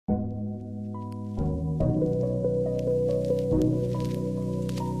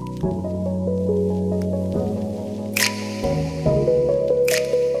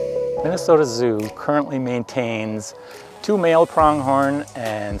Minnesota Zoo currently maintains 2 male pronghorn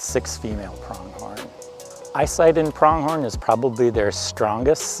and 6 female pronghorn. Eyesight in pronghorn is probably their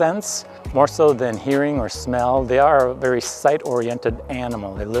strongest sense, more so than hearing or smell. They are a very sight-oriented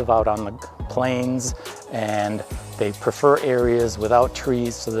animal. They live out on the plains and they prefer areas without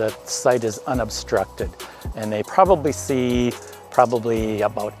trees so that sight is unobstructed. And they probably see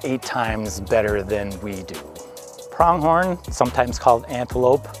about 8 times better than we do. Pronghorn, sometimes called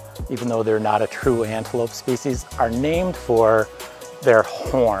antelope, even though they're not a true antelope species, are named for their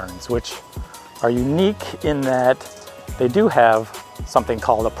horns, which are unique in that they do have something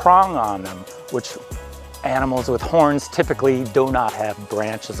called a prong on them, which animals with horns typically do not have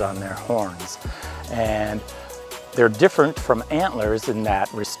branches on their horns. And they're different from antlers in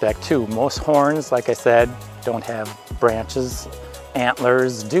that respect too. Most horns, like I said, don't have branches.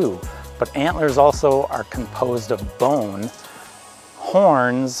 Antlers do. But antlers also are composed of bone.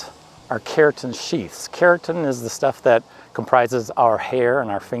 Horns are keratin sheaths. Keratin is the stuff that comprises our hair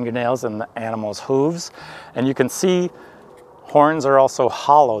and our fingernails and the animal's hooves. And you can see horns are also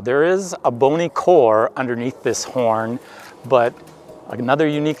hollow. There is a bony core underneath this horn, but another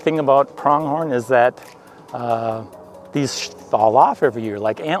unique thing about pronghorn is that these fall off every year,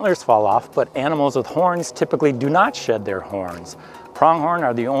 like antlers fall off, but animals with horns typically do not shed their horns. Pronghorn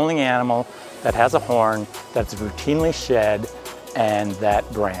are the only animal that has a horn that's routinely shed and that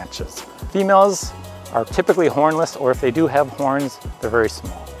branches. Females are typically hornless, or if they do have horns, they're very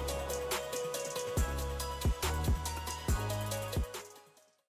small.